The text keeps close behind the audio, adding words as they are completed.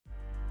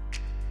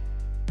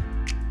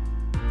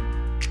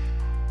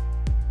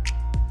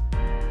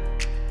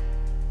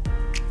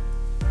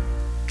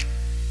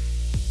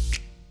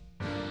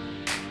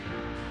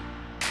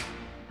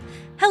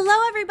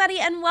everybody,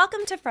 and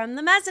welcome to From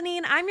the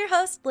Mezzanine. I'm your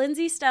host,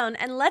 Lindsay Stone,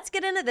 and let's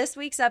get into this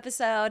week's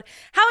episode.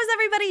 How is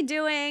everybody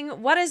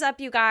doing? What is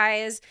up, you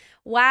guys?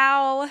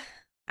 Wow.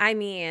 I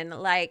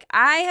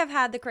have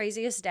had the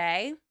craziest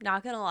day,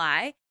 not gonna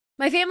lie.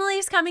 My family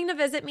is coming to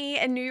visit me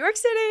in New York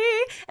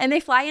City, and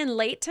they fly in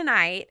late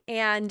tonight,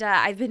 and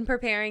I've been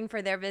preparing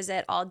for their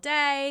visit all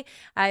day.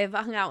 I've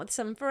hung out with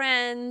some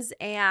friends,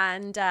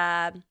 and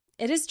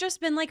it has just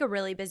been like a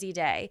really busy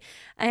day,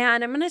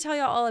 and I'm going to tell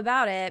you all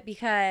about it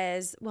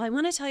because, I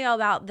want to tell you all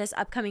about this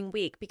upcoming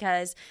week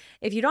because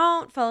if you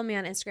don't follow me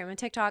on Instagram and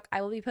TikTok,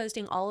 I will be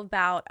posting all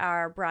about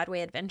our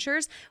Broadway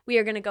adventures. We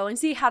are going to go and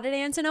see How to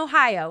Dance in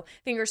Ohio.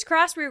 Fingers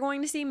crossed, we're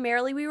going to see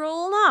Merrily We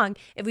Roll Along.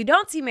 If we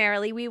don't see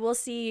Merrily, we will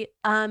see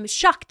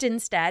Shucked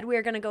instead.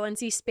 We're going to go and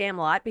see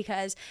SPAMalot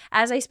because,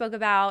 as I spoke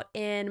about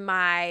in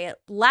my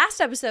last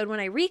episode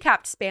when I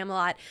recapped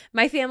SPAMalot,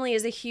 my family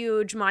is a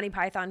huge Monty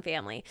Python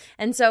family,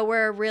 and so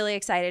we're really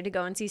excited to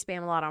go and see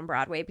SPAMalot on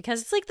Broadway because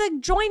it's like the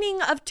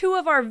joining of two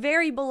of our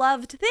very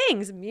beloved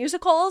things,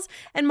 musicals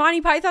and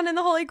Monty Python and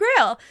the Holy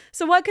Grail.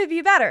 So what could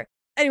be better?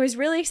 Anyways,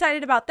 really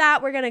excited about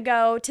that. We're going to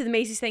go to the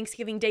Macy's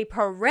Thanksgiving Day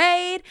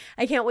Parade.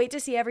 I can't wait to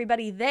see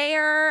everybody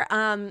there.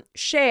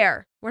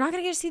 Cher. We're not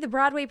going to get to see the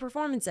Broadway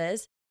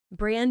performances.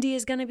 Brandy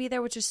is going to be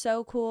there, which is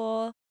so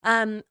cool.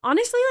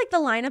 Honestly, the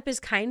lineup is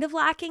kind of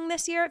lacking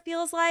this year, it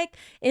feels like.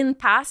 In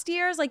past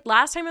years,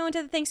 last time I went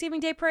to the Thanksgiving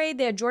Day Parade,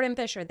 they had Jordan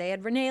Fisher, they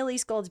had Renee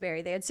Elise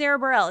Goldsberry, they had Sarah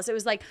Bareilles. It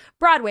was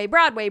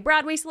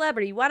Broadway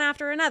celebrity, one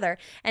after another.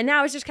 And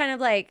now it's just kind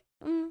of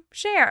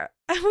Cher,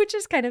 which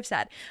is kind of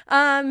sad.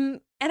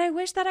 And I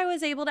wish that I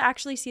was able to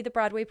actually see the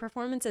Broadway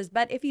performances.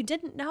 But if you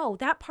didn't know,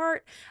 that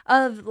part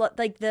of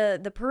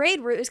the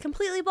parade route is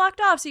completely blocked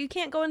off. So you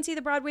can't go and see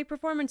the Broadway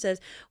performances,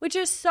 which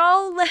is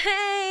so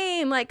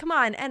lame. Come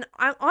on. And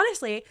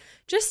honestly,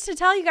 just to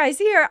tell you guys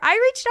here, I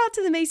reached out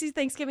to the Macy's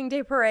Thanksgiving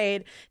Day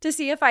Parade to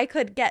see if I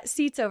could get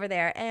seats over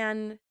there.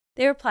 And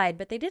they replied,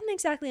 but they didn't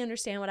exactly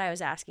understand what I was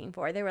asking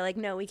for. They were like,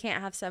 no, we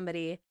can't have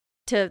somebody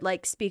to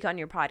speak on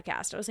your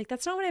podcast. I was like,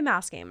 that's not what I'm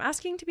asking. I'm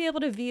asking to be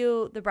able to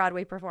view the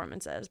Broadway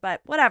performances,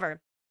 but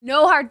whatever.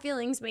 No hard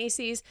feelings,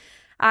 Macy's.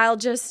 I'll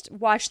just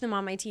watch them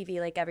on my TV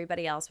like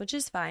everybody else, which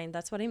is fine.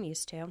 That's what I'm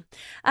used to.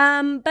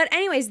 But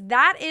anyways,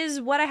 that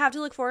is what I have to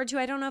look forward to.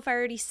 I don't know if I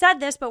already said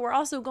this, but we're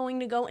also going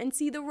to go and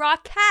see the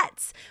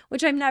Rockettes,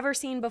 which I've never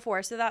seen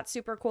before. So that's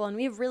super cool. And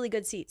we have really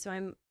good seats. So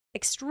I'm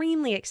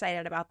extremely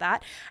excited about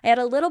that. I had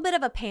a little bit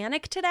of a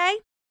panic today.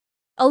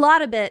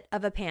 A bit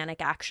of a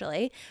panic,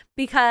 actually,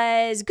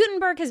 because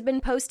Gutenberg has been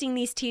posting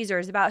these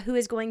teasers about who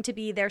is going to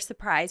be their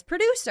surprise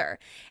producer.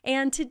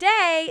 And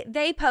today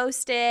they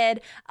posted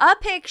a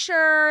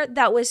picture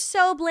that was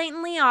so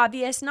blatantly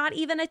obvious, not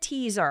even a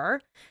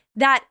teaser,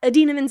 that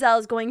Idina Menzel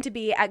is going to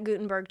be at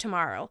Gutenberg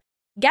tomorrow.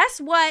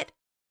 Guess what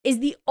is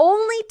the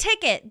only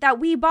ticket that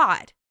we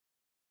bought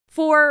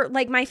for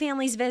my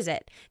family's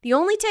visit? The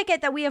only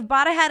ticket that we have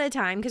bought ahead of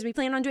time, because we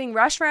plan on doing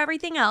Rush for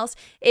everything else,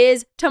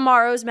 is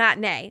tomorrow's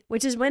matinee,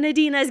 which is when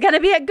Idina is going to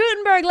be at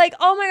Gutenberg.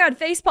 Oh my God,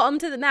 facepalm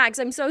to the max.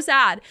 I'm so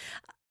sad.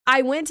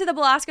 I went to the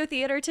Belasco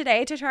Theater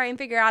today to try and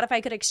figure out if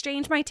I could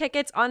exchange my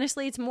tickets.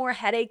 Honestly, it's more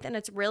headache than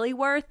it's really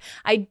worth.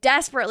 I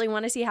desperately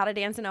want to see How to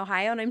Dance in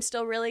Ohio, and I'm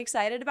still really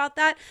excited about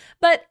that.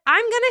 But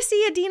I'm going to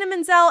see Idina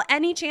Menzel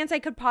any chance I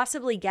could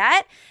possibly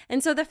get.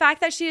 And so the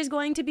fact that she is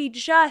going to be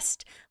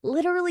just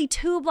literally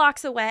 2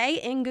 blocks away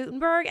in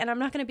Gutenberg, and I'm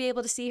not going to be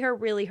able to see her,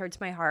 really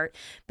hurts my heart.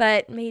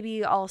 But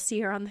maybe I'll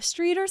see her on the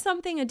street or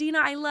something. Idina,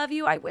 I love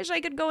you. I wish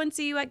I could go and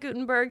see you at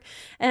Gutenberg.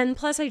 And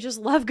plus, I just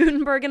love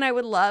Gutenberg, and I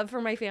would love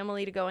for my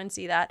family to go and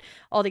see that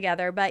all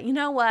together. But you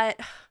know what?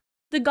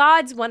 The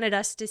gods wanted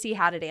us to see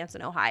How to Dance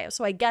in Ohio.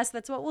 So I guess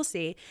that's what we'll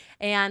see.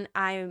 And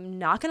I'm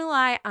not going to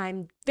lie,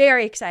 I'm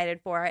very excited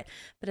for it.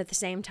 But at the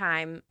same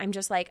time, I'm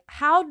just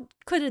how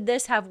could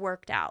this have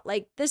worked out?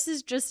 This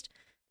is just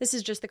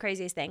the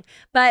craziest thing.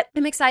 But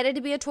I'm excited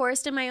to be a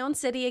tourist in my own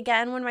city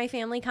again when my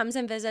family comes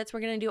and visits.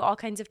 We're going to do all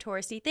kinds of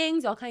touristy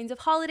things, all kinds of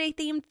holiday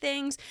themed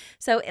things.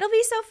 So it'll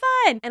be so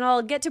fun. And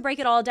I'll get to break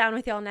it all down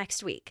with y'all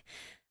next week.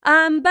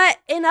 But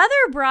in other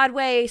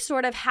Broadway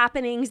sort of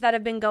happenings that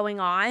have been going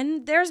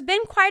on, there's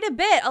been quite a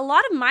bit. A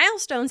lot of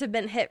milestones have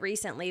been hit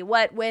recently,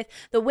 with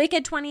the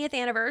Wicked 20th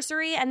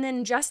anniversary. And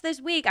then just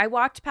this week, I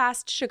walked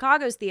past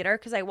Chicago's theater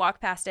because I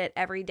walk past it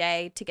every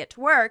day to get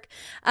to work.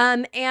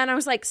 And I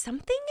was like,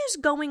 something is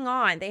going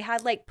on. They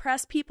had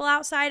press people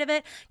outside of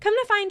it. Come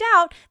to find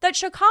out that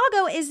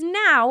Chicago is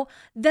now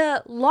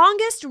the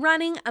longest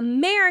running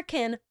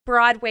American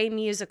Broadway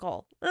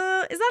musical. Is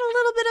that a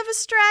little bit of a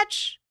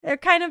stretch? They're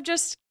kind of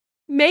just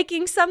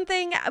making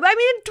something,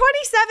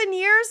 27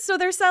 years, so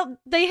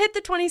they hit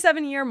the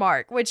 27-year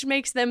mark, which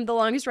makes them the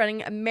longest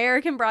running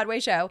American Broadway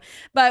show.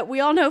 But we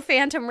all know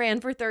Phantom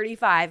ran for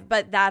 35,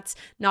 but that's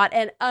not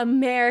an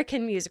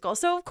American musical.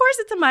 So of course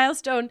it's a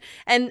milestone,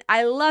 and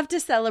I love to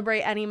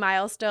celebrate any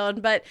milestone.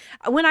 But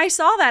when I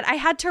saw that, I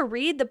had to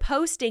read the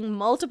posting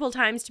multiple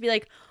times to be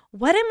like,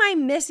 what am I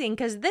missing?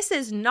 Because this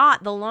is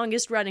not the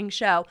longest running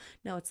show.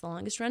 No, it's the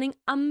longest running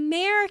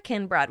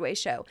American Broadway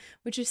show,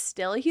 which is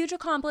still a huge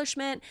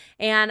accomplishment.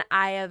 And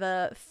I have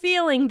a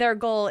feeling their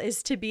goal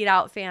is to beat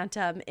out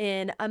Phantom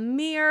in a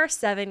mere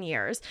 7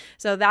 years.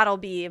 So that'll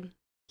be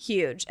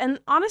huge. And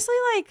honestly,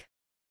 like,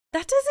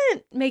 that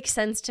doesn't make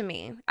sense to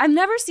me. I've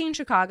never seen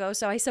Chicago,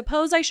 so I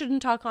suppose I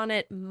shouldn't talk on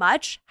it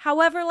much.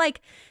 However, like,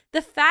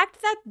 the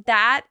fact that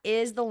that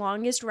is the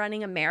longest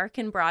running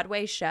American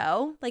Broadway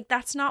show, like,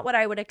 that's not what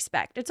I would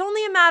expect. It's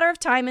only a matter of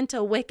time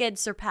until Wicked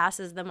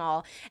surpasses them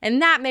all.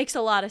 And that makes a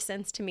lot of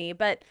sense to me.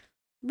 But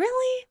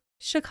really,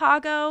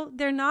 Chicago,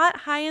 they're not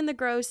high in the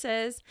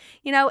grosses.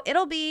 You know,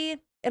 it'll be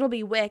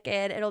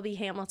Wicked, it'll be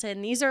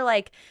Hamilton. These are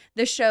like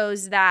the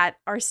shows that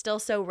are still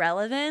so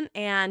relevant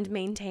and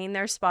maintain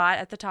their spot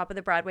at the top of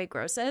the Broadway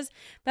grosses.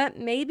 But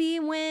maybe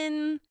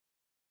when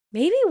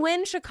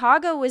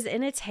Chicago was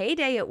in its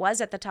heyday, it was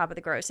at the top of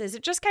the grosses.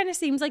 It just kind of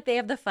seems like they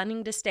have the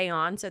funding to stay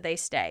on, so they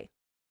stay.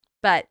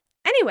 But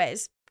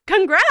anyways,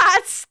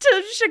 congrats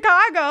to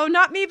Chicago,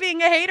 not me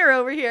being a hater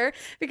over here,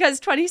 because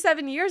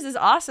 27 years is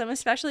awesome,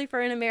 especially for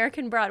an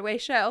American Broadway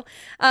show.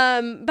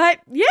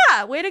 But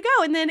yeah, way to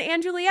go. And then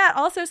Anne Juliet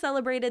also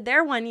celebrated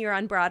their 1 year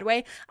on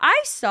Broadway.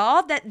 I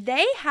saw that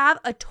they have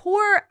a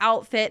tour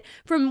outfit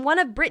from one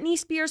of Britney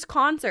Spears'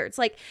 concerts,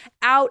 like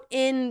out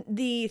in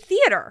the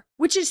theater,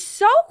 which is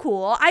so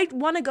cool. I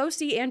want to go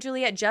see Anne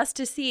Juliet just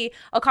to see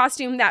a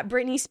costume that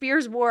Britney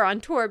Spears wore on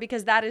tour,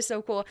 because that is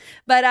so cool.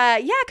 But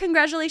yeah,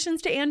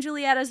 congratulations to Anne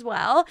Juliet as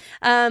well.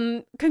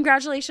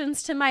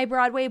 Congratulations to my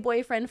Broadway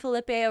boyfriend,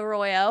 Felipe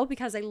Arroyo,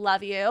 because I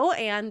love you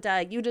and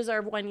you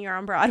deserve 1 year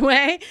on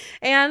Broadway.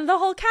 And the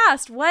whole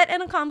cast, what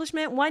an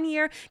accomplishment, 1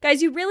 year.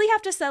 Guys, you really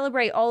have to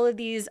celebrate all of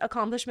these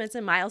accomplishments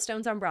and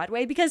milestones on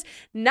Broadway, because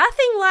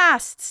nothing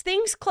lasts.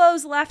 Things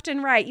close left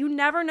and right. You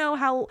never know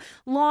how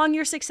long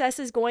your success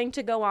is going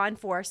to go on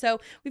for. So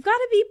we've got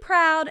to be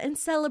proud and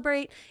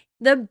celebrate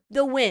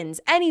the wins,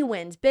 any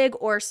wins, big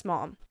or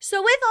small.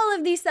 So with all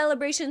of these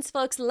celebrations,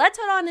 folks, let's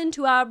head on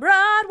into our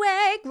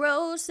Broadway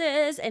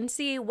grosses and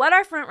see what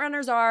our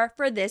frontrunners are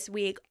for this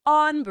week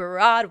on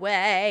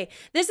Broadway.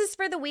 This is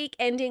for the week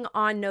ending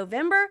on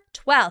November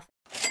 12th.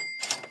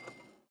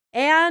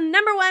 And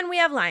number 1, we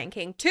have Lion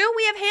King. 2,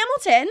 we have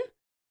Hamilton.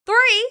 3,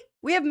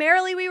 we have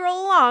Merrily We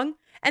Roll Along.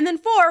 And then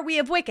 4, we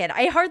have Wicked.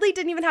 I hardly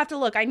didn't even have to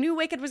look. I knew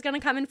Wicked was going to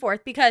come in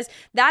 4th, because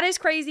that is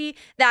crazy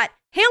that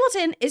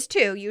Hamilton is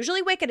 2.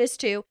 Usually Wicked is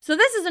 2. So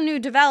this is a new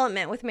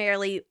development with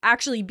Merrily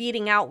actually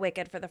beating out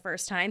Wicked for the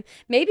first time.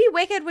 Maybe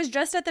Wicked was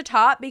just at the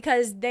top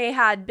because they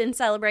had been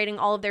celebrating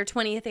all of their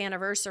 20th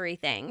anniversary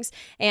things.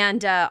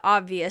 And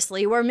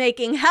obviously we're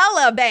making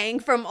hella bang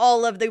from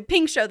all of the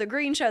Pink Show, the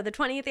Green Show, the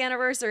 20th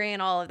anniversary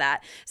and all of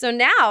that. So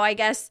now I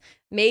guess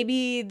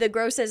maybe the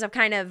grosses have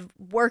kind of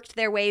worked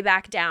their way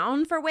back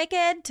down for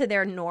Wicked to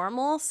their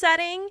normal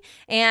setting.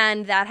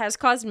 And that has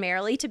caused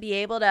Merrily to be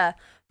able to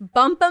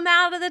bump them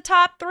out of the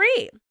top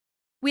 3.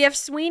 We have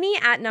Sweeney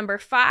at number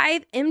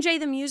 5. MJ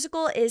the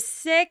Musical is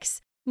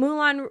 6.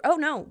 Back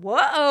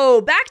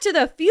to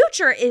the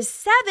Future is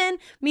 7,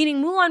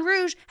 meaning Moulin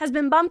Rouge has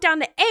been bumped down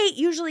to 8.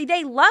 Usually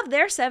they love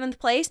their 7th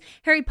place.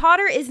 Harry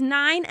Potter is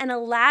 9 and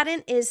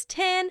Aladdin is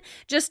 10.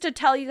 Just to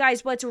tell you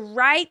guys what's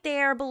right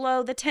there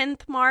below the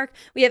 10th mark,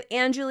 we have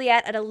Anne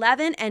Juliet at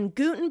 11 and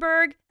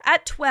Gutenberg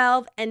at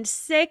 12 and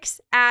 6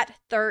 at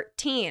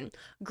 13.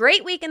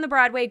 Great week in the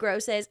Broadway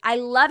grosses. I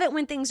love it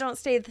when things don't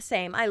stay the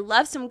same. I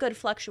love some good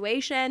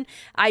fluctuation.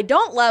 I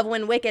don't love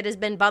when Wicked has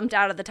been bumped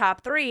out of the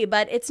top 3,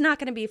 but it's not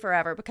going to be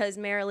forever because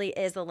Merrily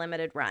is a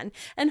limited run.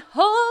 And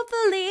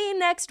hopefully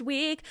next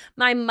week,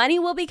 my money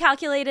will be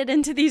calculated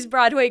into these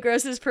Broadway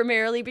grosses for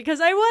Merrily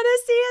because I want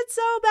to see it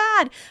so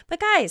bad.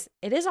 But guys,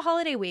 it is a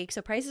holiday week,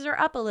 so prices are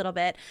up a little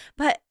bit.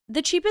 But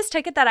the cheapest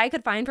ticket that I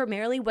could find for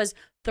Merrily was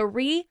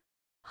 $300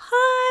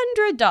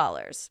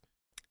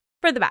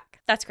 for the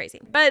back. That's crazy.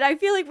 But I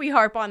feel like we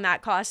harp on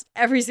that cost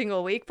every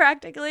single week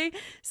practically.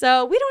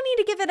 So we don't need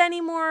to give it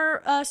any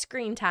more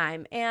screen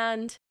time.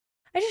 And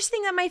I just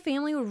think that my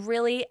family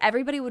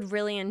everybody would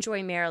really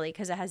enjoy Merrily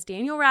because it has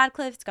Daniel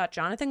Radcliffe, it's got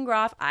Jonathan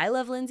Groff, I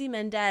love Lindsay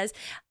Mendez.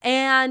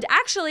 And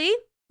actually,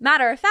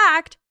 matter of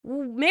fact,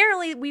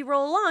 Merrily We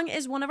Roll Along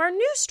is one of our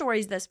news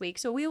stories this week,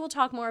 so we will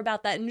talk more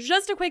about that in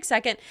just a quick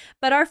second.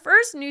 But our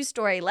first news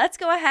story, let's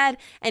go ahead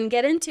and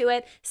get into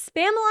it.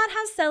 SPAMalot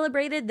has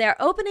celebrated their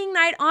opening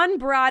night on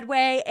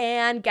Broadway,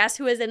 and guess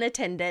who is in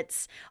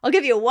attendance? I'll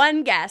give you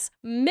one guess.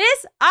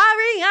 Miss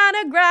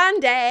Ariana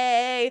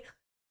Grande.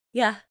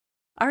 Yeah,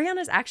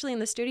 Ariana's actually in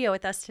the studio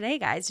with us today,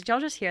 guys. Did y'all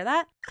just hear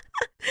that?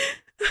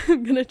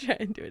 I'm gonna try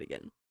and do it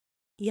again.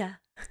 Yeah.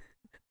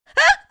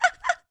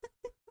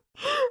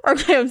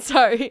 Okay, I'm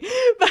sorry.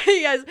 But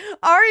yes,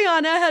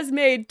 Ariana has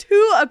made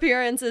 2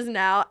 appearances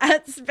now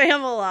at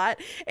SPAMalot,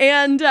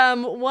 and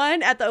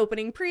one at the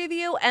opening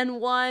preview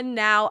and one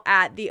now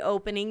at the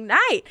opening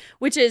night,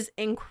 which is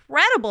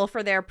incredible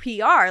for their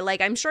PR.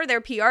 Like, I'm sure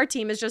their PR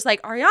team is just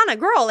like, Ariana,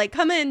 girl, like,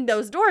 come in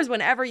those doors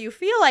whenever you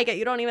feel like it.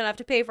 You don't even have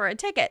to pay for a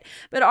ticket.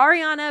 But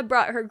Ariana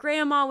brought her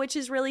grandma, which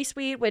is really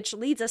sweet, which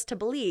leads us to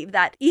believe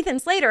that Ethan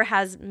Slater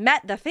has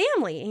met the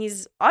family.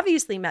 He's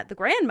obviously met the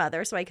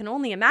grandmother, so I can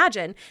only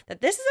imagine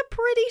that this is a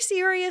pretty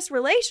serious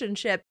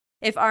relationship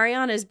if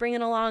Ariana is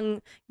bringing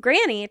along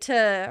Granny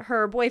to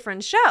her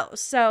boyfriend's show.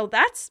 So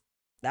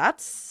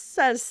that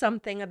says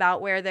something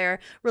about where their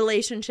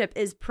relationship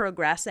is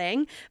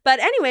progressing. But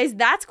anyways,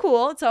 that's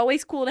cool. It's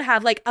always cool to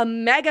have like a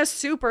mega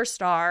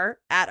superstar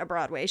at a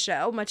Broadway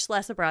show, much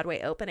less a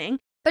Broadway opening.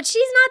 But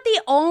she's not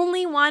the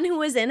only one who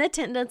was in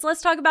attendance.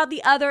 Let's talk about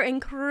the other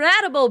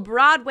incredible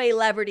Broadway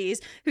celebrities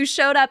who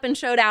showed up and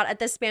showed out at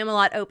the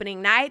SPAMalot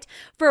opening night.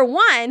 For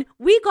one,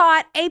 we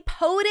got a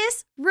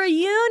POTUS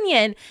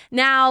reunion.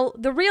 Now,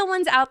 the real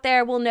ones out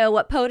there will know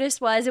what POTUS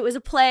was. It was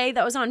a play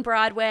that was on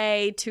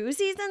Broadway 2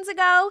 seasons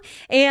ago,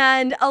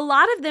 and a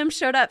lot of them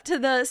showed up to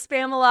the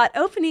SPAMalot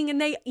opening,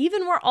 and they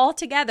even were all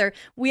together.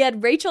 We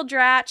had Rachel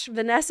Dratch,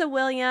 Vanessa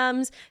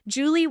Williams,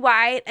 Julie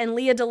White, and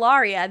Leah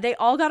DeLaria. They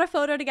all got a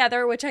photo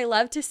together, which I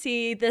love to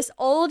see this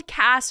old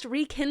cast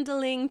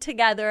rekindling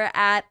together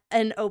at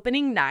an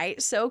opening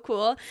night. So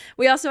cool.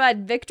 We also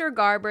had Victor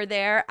Garber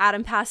there,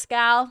 Adam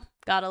Pascal,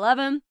 gotta love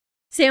him.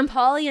 Sam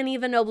Pauly and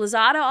Eva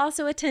Noblezada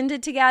also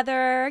attended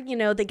together. You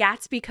know, the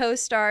Gatsby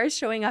co-stars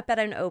showing up at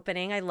an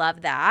opening. I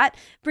love that.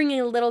 Bringing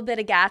a little bit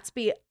of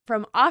Gatsby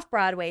from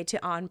off-Broadway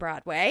to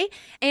on-Broadway.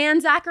 And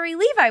Zachary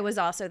Levi was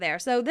also there.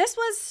 So this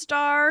was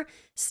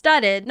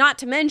star-studded, not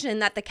to mention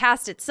that the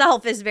cast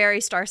itself is very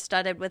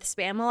star-studded with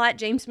SPAMalot,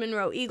 James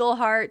Monroe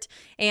Eaglehart,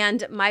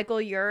 and Michael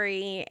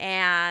Urie,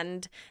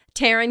 and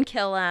Taran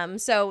Killam.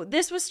 So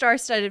this was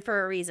star-studded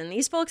for a reason.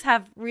 These folks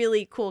have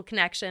really cool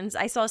connections.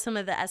 I saw some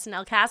of the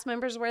SNL cast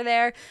members were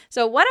there.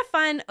 So what a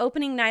fun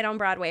opening night on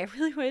Broadway. I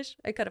really wish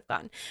I could have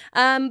gone.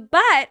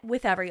 But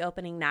with every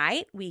opening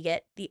night, we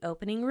get the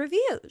opening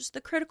reviews,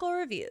 the critical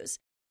reviews.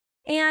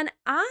 And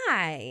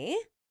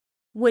I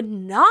would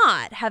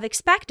not have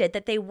expected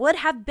that they would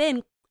have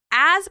been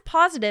as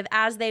positive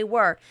as they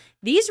were.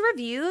 These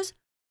reviews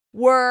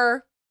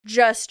were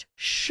just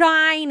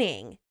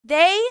shining.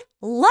 They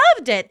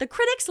loved it. The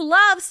critics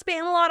love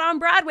SPAMalot on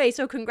Broadway.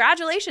 So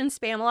congratulations,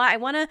 SPAMalot. I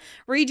want to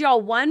read y'all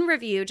one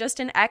review, just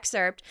an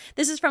excerpt.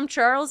 This is from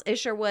Charles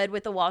Isherwood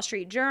with the Wall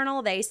Street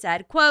Journal. They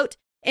said, quote,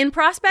 "In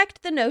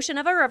prospect, the notion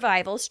of a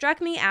revival struck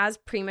me as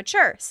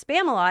premature.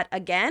 SPAMalot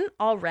again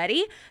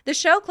already? The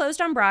show closed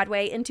on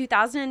Broadway in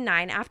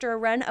 2009 after a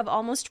run of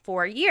almost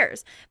 4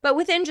 years. But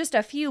within just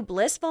a few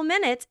blissful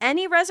minutes,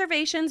 any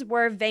reservations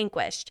were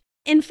vanquished.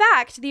 In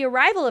fact, the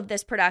arrival of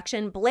this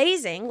production,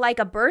 blazing like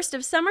a burst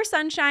of summer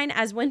sunshine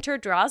as winter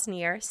draws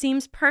near,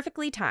 seems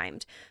perfectly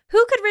timed.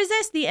 Who could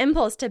resist the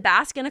impulse to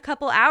bask in a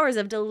couple hours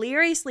of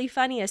deliriously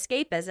funny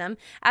escapism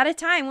at a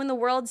time when the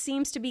world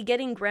seems to be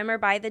getting grimmer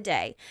by the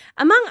day?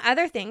 Among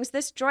other things,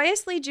 this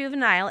joyously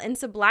juvenile and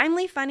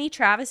sublimely funny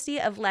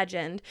travesty of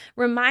legend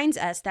reminds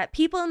us that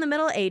people in the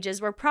Middle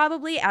Ages were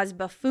probably as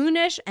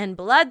buffoonish and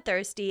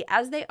bloodthirsty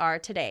as they are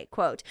today."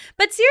 Quote.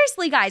 But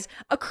seriously, guys,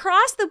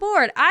 across the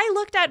board, I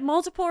looked at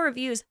multiple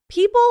reviews.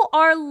 People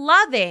are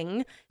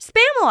loving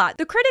SPAMalot.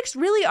 The critics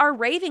really are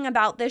raving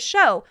about this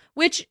show,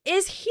 which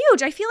is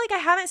huge. I feel like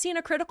I haven't seen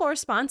a critical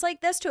response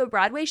like this to a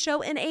Broadway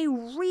show in a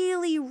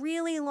really,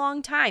 really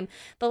long time.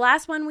 The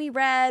last one we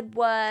read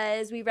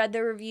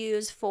the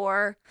reviews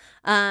for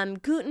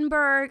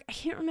Gutenberg. I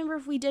can't remember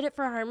if we did it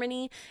for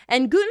Harmony.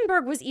 And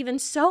Gutenberg was even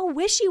so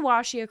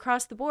wishy-washy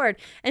across the board.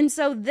 And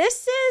so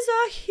this is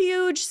a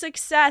huge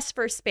success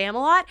for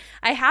SPAMalot.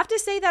 I have to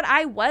say that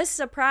I was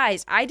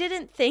surprised. I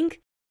didn't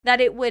think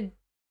that it would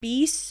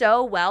be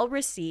so well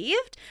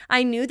received.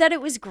 I knew that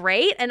it was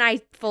great and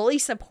I fully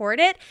support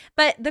it,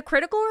 but the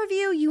critical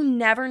review, you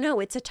never know.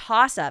 It's a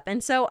toss-up.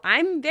 And so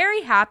I'm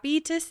very happy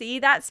to see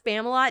that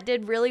SPAMalot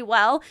did really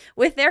well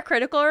with their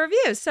critical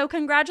reviews. So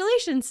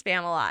congratulations,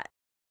 SPAMalot.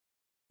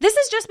 This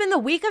has just been the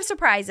week of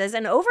surprises,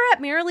 and over at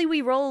Merrily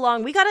We Roll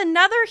Along, we got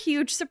another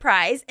huge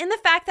surprise in the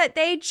fact that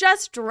they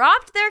just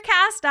dropped their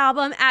cast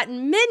album at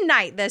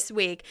midnight this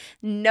week.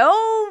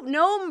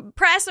 No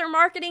press or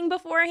marketing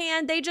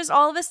beforehand. They just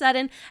all of a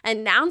sudden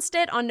announced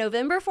it on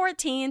November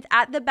 14th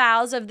at the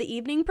bows of the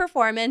evening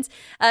performance.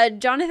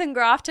 Jonathan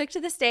Groff took to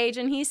the stage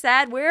and he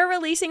said, "We're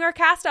releasing our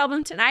cast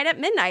album tonight at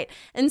midnight."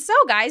 And so,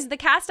 guys, the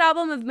cast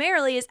album of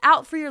Merrily is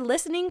out for your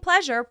listening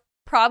pleasure,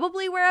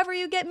 probably wherever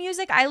you get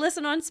music. I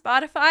listen on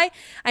Spotify.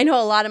 I know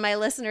a lot of my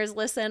listeners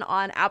listen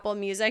on Apple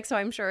Music, so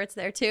I'm sure it's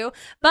there too.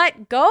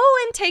 But go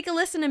and take a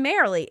listen to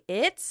Merrily.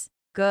 It's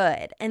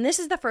good. And this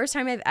is the first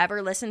time I've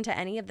ever listened to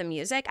any of the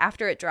music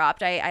after it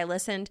dropped. I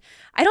listened,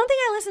 I don't think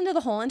I listened to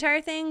the whole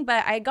entire thing,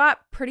 but I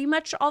got pretty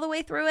much all the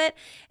way through it.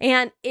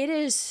 And it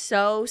is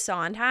so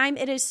Sondheim.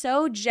 It is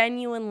so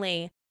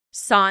genuinely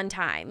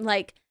Sondheim.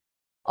 Like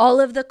all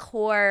of the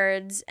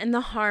chords and the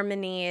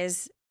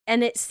harmonies,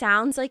 and it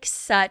sounds like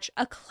such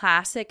a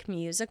classic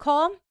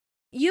musical.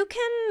 You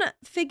can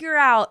figure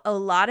out a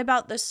lot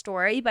about the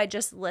story by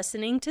just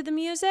listening to the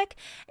music,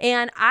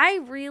 and I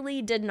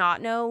really did not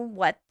know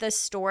what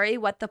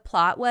the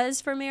plot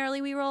was for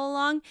Merrily We Roll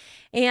Along,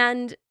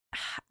 and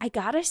I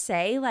gotta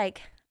say,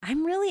 like,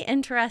 I'm really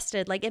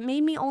interested. Like, it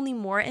made me only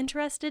more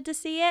interested to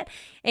see it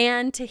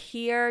and to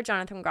hear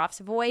Jonathan Groff's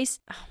voice.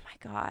 Oh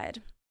my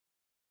God.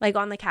 Like,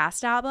 on the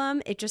cast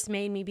album, it just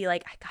made me be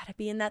like, I gotta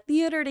be in that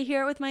theater to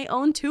hear it with my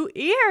own 2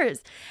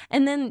 ears.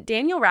 And then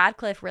Daniel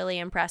Radcliffe really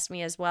impressed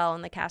me as well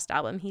on the cast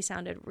album. He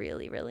sounded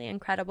really, really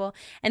incredible.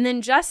 And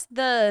then just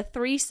the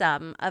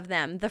threesome of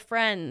them, the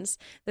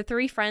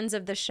 3 friends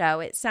of the show,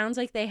 it sounds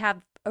like they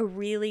have a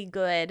really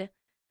good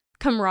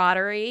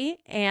camaraderie,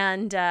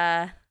 and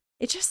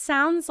it just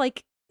sounds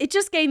like it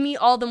just gave me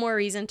all the more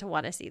reason to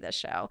want to see this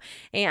show.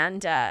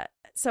 And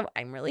so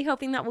I'm really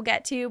hoping that we'll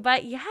get to.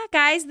 But yeah,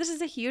 guys, this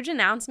is a huge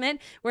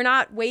announcement. We're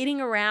not waiting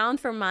around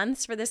for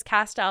months for this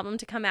cast album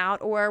to come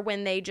out, or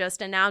when they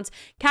just announce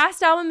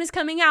cast album is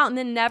coming out and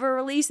then never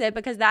release it,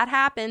 because that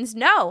happens.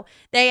 No,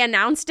 they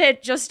announced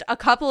it just a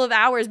couple of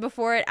hours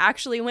before it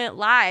actually went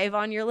live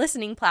on your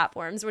listening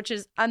platforms, which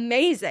is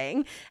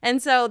amazing.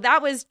 And so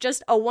that was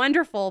just a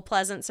wonderful,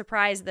 pleasant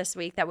surprise this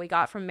week that we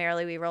got from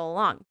Merrily We Roll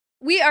Along.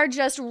 We are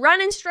just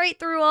running straight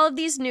through all of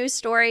these news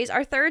stories.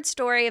 Our third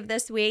story of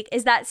this week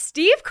is that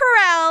Steve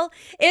Carell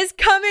is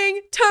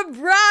coming to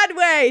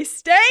Broadway.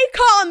 Stay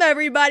calm,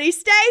 everybody.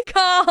 Stay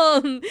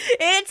calm.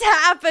 It's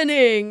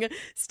happening.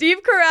 Steve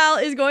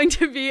Carell is going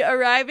to be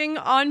arriving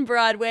on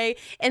Broadway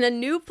in a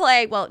new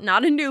play. Well,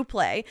 not a new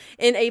play,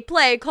 in a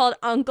play called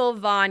Uncle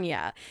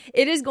Vanya.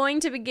 It is going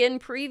to begin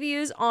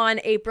previews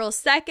on April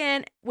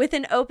 2nd with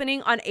an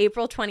opening on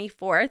April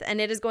 24th, and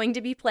it is going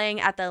to be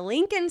playing at the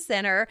Lincoln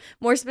Center,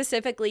 more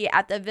specifically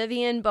at the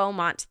Vivian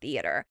Beaumont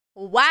Theater.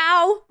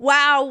 Wow,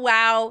 wow,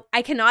 wow.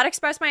 I cannot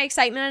express my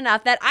excitement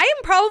enough that I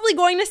am probably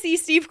going to see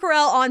Steve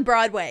Carell on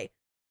Broadway.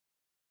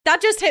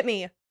 That just hit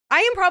me. I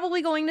am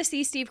probably going to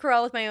see Steve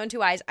Carell with my own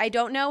 2 eyes. I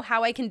don't know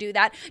how I can do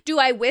that. Do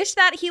I wish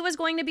that he was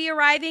going to be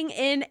arriving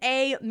in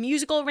a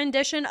musical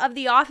rendition of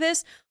The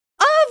Office?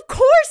 Of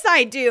course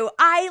I do.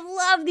 I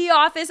love The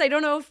Office. I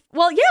don't know if,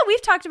 well, yeah,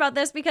 we've talked about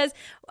this because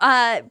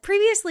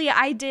previously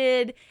I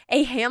did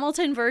a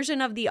Hamilton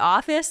version of The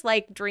Office,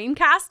 like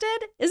Dreamcasted.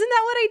 Isn't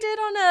that what I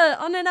did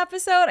on an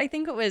episode? I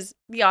think it was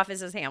The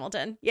Office is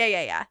Hamilton.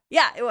 Yeah,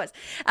 it was.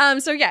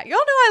 So yeah, y'all know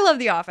I love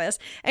The Office.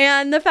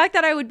 And the fact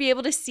that I would be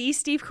able to see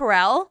Steve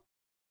Carell,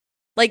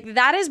 like,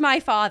 that is my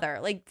father.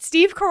 Like,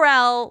 Steve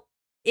Carell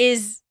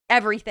is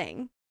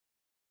everything.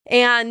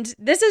 And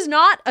this is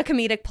not a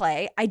comedic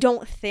play, I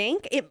don't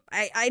think. Let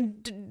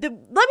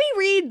me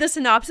read the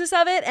synopsis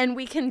of it and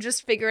we can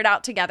just figure it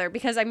out together,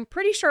 because I'm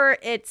pretty sure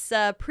it's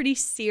a pretty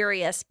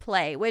serious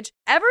play, which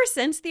ever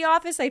since The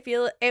Office and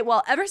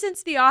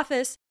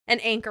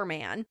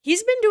Anchorman,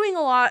 he's been doing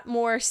a lot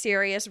more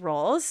serious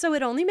roles, so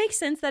it only makes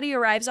sense that he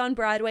arrives on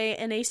Broadway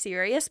in a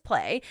serious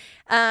play.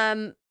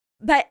 But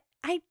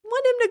I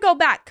want him to go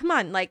back. Come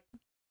on, like,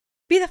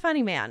 be the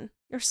funny man.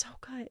 You're so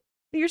good.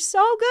 You're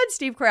so good,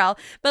 Steve Carell.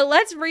 But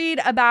let's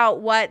read about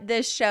what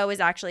this show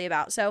is actually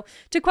about. So,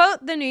 to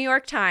quote the New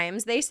York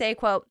Times, they say,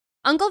 quote,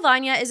 Uncle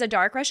Vanya is a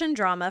dark Russian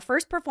drama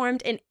first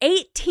performed in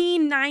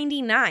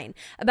 1899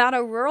 about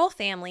a rural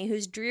family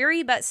whose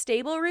dreary but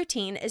stable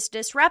routine is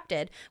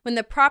disrupted when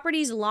the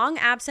property's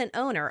long-absent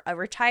owner, a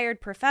retired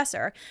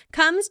professor,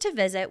 comes to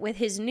visit with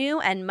his new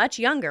and much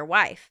younger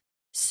wife.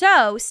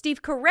 So,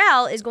 Steve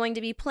Carell is going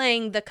to be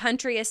playing the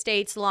country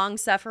estate's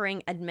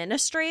long-suffering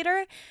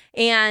administrator,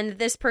 and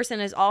this person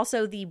is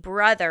also the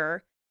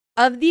brother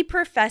of the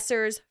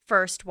professor's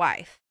first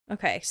wife.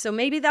 Okay, so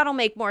maybe that'll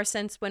make more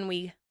sense when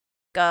we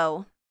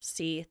go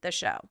see the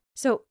show.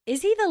 So,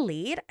 is he the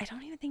lead? I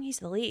don't even think he's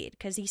the lead,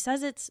 because he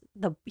says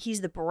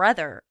he's the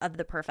brother of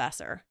the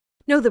professor.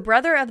 No, the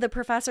brother of the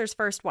professor's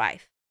first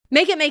wife.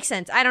 Make it make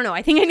sense. I don't know.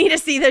 I think I need to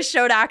see this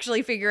show to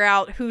actually figure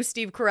out who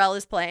Steve Carell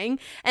is playing.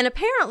 And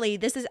apparently,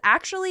 this is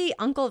actually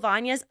Uncle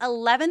Vanya's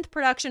 11th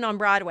production on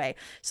Broadway.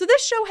 So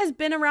this show has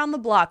been around the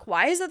block.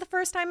 Why is it the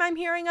first time I'm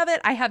hearing of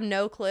it? I have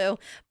no clue.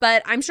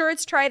 But I'm sure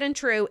it's tried and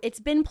true. It's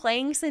been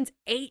playing since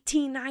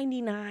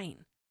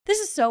 1899. This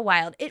is so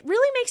wild. It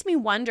really makes me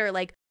wonder,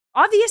 like,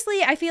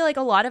 obviously, I feel like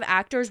a lot of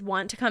actors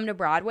want to come to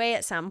Broadway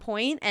at some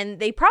point, and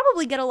they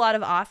probably get a lot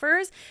of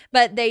offers,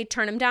 but they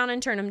turn them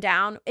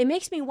down. It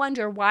makes me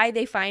wonder why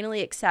they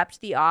finally accept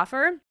the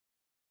offer.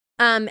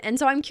 And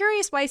so I'm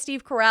curious why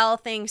Steve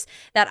Carell thinks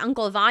that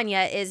Uncle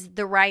Vanya is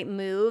the right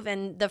move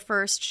and the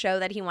first show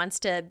that he wants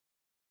to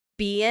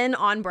be in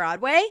on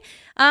Broadway.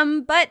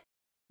 But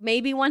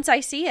maybe once I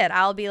see it,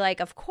 I'll be like,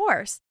 of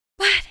course.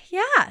 But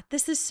yeah,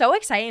 this is so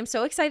exciting. I'm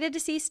so excited to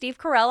see Steve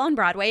Carell on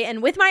Broadway,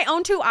 and with my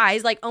own 2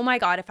 eyes, like, oh my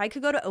God, if I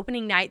could go to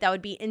opening night, that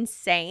would be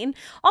insane.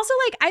 Also,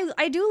 like,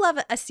 I do love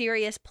a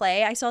serious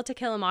play. I saw To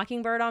Kill a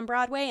Mockingbird on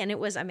Broadway, and it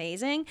was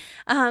amazing.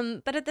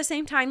 But at the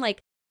same time,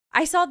 like,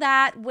 I saw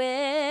that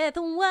with,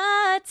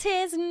 what's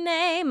his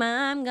name?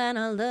 I'm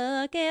gonna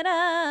look it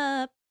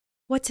up.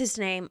 what's his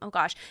name? Oh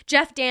gosh,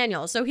 Jeff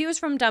Daniels. So he was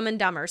from Dumb and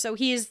Dumber. So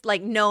he's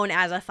like known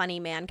as a funny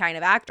man kind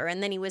of actor.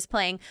 And then he was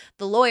playing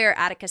the lawyer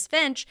Atticus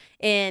Finch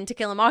in To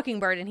Kill a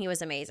Mockingbird, and he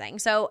was amazing.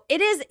 So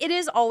it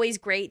is always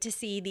great to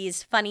see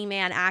these funny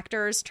man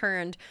actors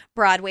turned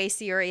Broadway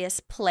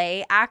serious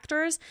play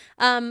actors.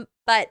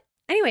 But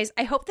anyways,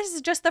 I hope this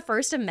is just the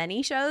first of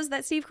many shows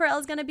that Steve Carell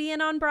is going to be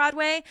in on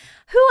Broadway.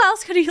 Who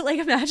else could you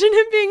imagine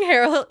him being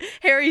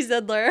Harry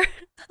Zidler?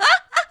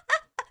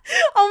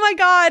 Oh my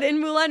God,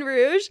 in Moulin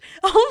Rouge.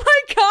 Oh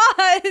my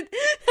God,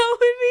 that would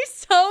be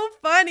so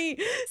funny.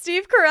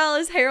 Steve Carell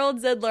is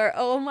Harold Zidler.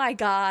 Oh my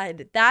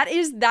God, that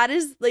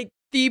is like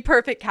the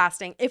perfect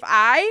casting. If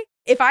I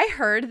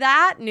heard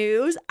that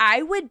news,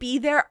 I would be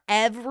there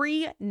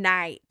every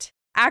night.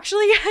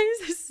 Actually,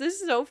 guys, this is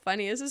so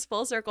funny. This is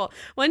full circle.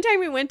 One time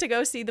we went to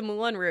go see the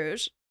Moulin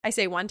Rouge. I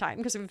say one time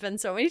because we've been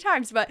so many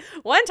times, but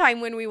one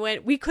time when we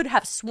went, we could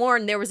have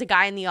sworn there was a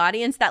guy in the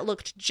audience that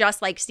looked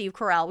just like Steve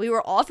Carell. We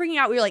were all freaking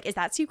out. We were like, is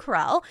that Steve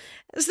Carell?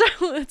 So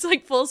it's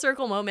like full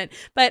circle moment.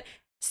 But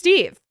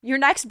Steve, your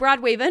next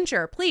Broadway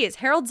venture, please,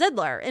 Harold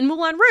Zidler in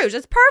Moulin Rouge.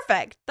 It's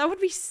perfect. That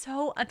would be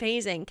so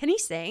amazing. Can he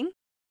sing?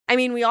 I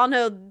mean, we all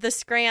know the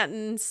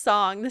Scranton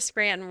song, the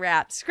Scranton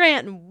rap.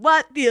 Scranton,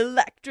 what? The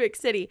Electric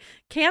City.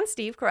 Can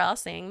Steve Carell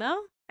sing,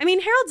 though? I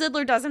mean, Harold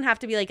Zidler doesn't have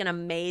to be like an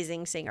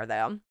amazing singer,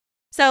 though.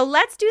 So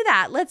let's do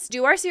that. Let's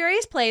do our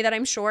serious play that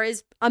I'm sure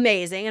is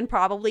amazing and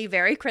probably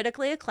very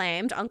critically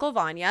acclaimed, Uncle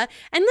Vanya.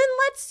 And then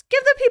let's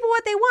give the people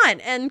what they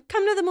want and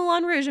come to the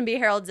Moulin Rouge and be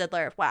Harold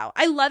Zidler. Wow.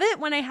 I love it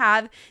when I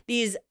have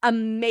these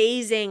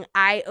amazing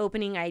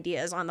eye-opening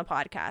ideas on the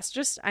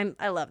podcast.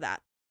 I love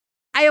that.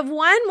 I have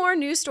one more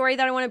news story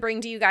that I want to bring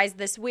to you guys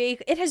this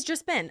week. It has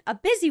just been a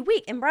busy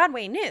week in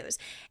Broadway news.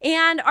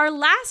 And our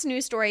last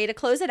news story to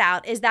close it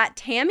out is that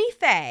Tammy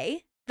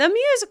Faye, the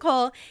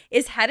musical,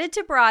 is headed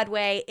to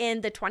Broadway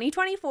in the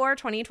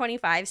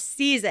 2024-2025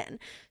 season.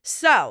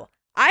 So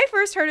I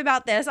first heard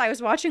about this. I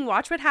was watching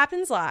Watch What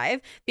Happens Live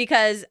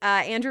because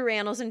Andrew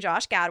Rannells and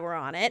Josh Gad were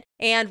on it.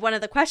 And one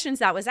of the questions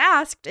that was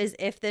asked is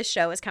if this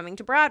show is coming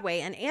to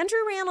Broadway. And Andrew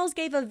Rannells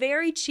gave a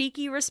very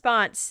cheeky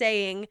response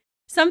saying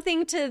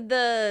something to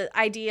the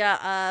idea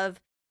of,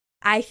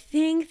 I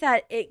think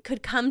that it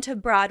could come to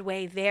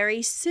Broadway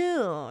very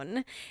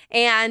soon.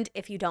 And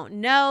if you don't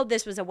know,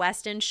 this was a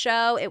West End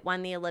show. It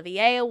won the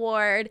Olivier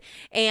Award,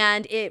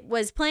 and it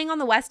was playing on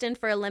the West End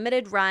for a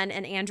limited run,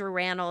 and Andrew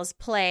Rannells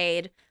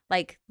played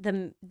like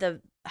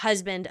the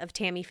husband of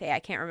Tammy Faye. I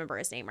can't remember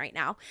his name right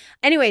now.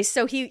 Anyways,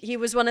 so he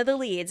was one of the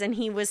leads, and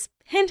he was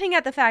hinting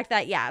at the fact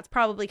that, yeah, it's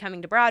probably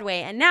coming to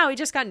Broadway. And now we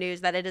just got news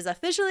that it is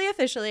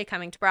officially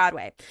coming to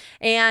Broadway.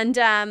 And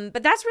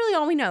but that's really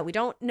all we know. We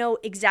don't know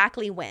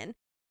exactly when.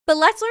 But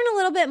let's learn a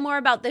little bit more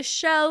about this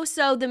show.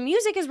 So the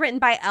music is written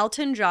by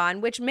Elton John,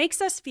 which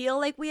makes us feel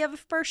like we have a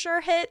for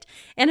sure hit.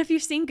 And if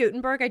you've seen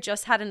Gutenberg, I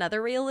just had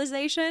another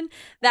realization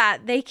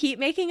that they keep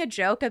making a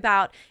joke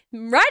about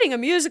writing a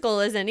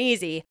musical isn't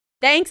easy.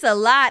 Thanks a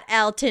lot,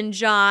 Elton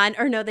John.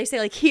 Or no, they say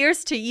like,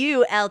 here's to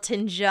you,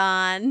 Elton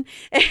John.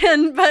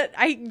 But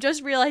I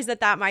just realized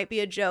that might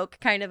be a joke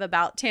kind of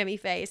about Tammy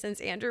Faye,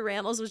 since Andrew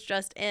Rannells was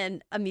just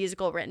in a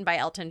musical written by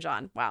Elton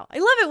John. Wow. I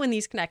love it when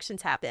these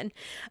connections happen.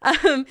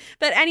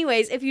 But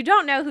anyways, if you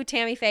don't know who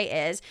Tammy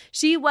Faye is,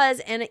 she was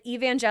an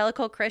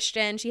evangelical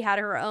Christian. She had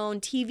her own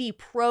TV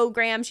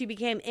program. She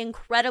became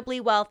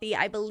incredibly wealthy.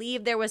 I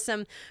believe there was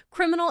some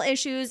criminal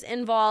issues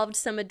involved,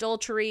 some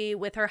adultery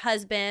with her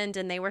husband,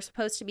 and they were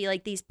supposed to be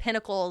like these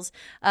pinnacles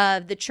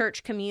of the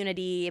church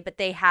community, but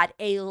they had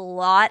a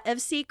lot of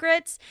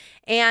secrets.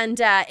 And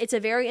it's a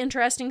very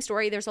interesting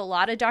story. There's a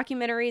lot of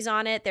documentaries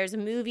on it. There's a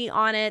movie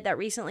on it that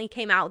recently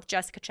came out with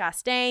Jessica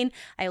Chastain.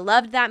 I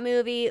loved that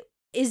movie.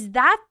 Is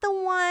that the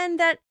one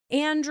that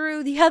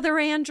the other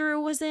Andrew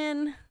was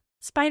in?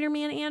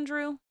 Spider-Man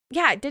Andrew?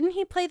 Yeah, didn't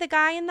he play the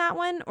guy in that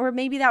one? Or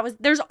maybe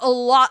there's a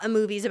lot of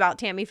movies about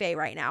Tammy Faye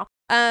right now.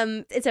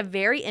 It's a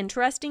very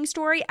interesting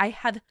story. I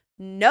have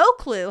no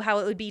clue how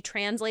it would be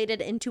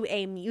translated into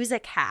a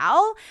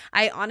musicale.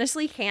 I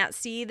honestly can't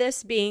see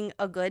this being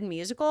a good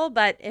musical,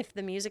 but if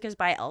the music is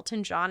by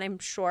Elton John, I'm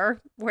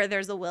sure where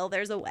there's a will,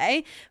 there's a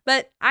way.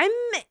 But I'm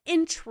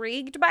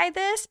intrigued by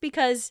this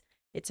because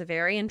it's a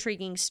very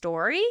intriguing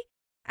story.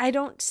 I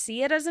don't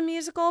see it as a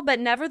musical, but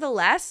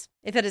nevertheless,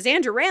 if it is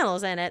Andrew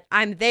Rannells in it,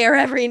 I'm there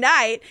every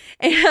night,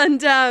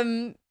 and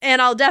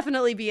I'll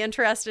definitely be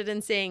interested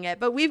in seeing it.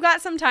 But we've got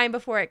some time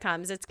before it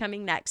comes. It's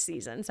coming next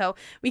season, so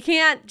we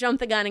can't jump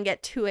the gun and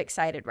get too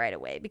excited right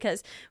away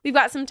because we've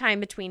got some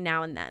time between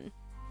now and then.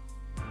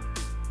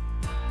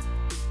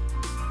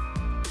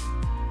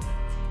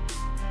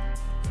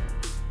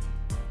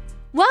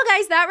 Well,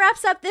 guys, that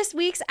wraps up this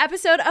week's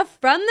episode of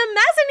From the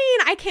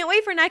Mezzanine. I can't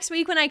wait for next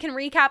week when I can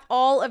recap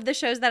all of the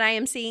shows that I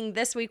am seeing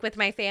this week with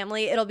my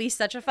family. It'll be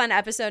such a fun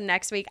episode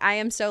next week. I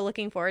am so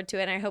looking forward to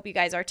it, and I hope you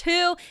guys are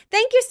too.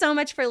 Thank you so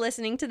much for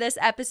listening to this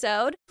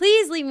episode.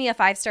 Please leave me a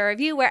 5-star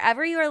review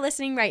wherever you are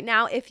listening right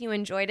now if you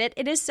enjoyed it.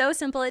 It is so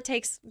simple. It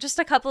takes just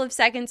a couple of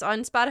seconds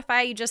on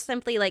Spotify. You just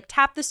simply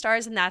tap the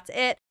stars and that's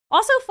it.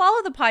 Also,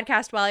 follow the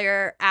podcast while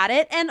you're at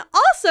it. And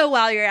also,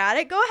 while you're at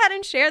it, go ahead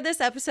and share this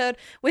episode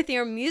with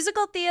your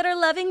musical theater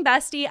loving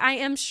bestie. I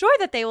am sure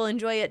that they will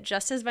enjoy it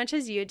just as much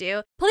as you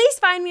do. Please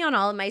find me on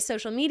all of my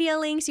social media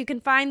links. You can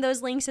find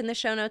those links in the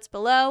show notes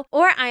below,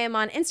 or I am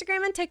on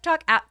Instagram and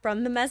TikTok at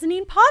From the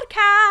Mezzanine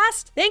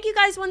Podcast. Thank you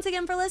guys once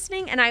again for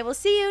listening, and I will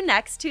see you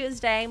next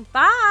Tuesday.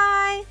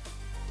 Bye.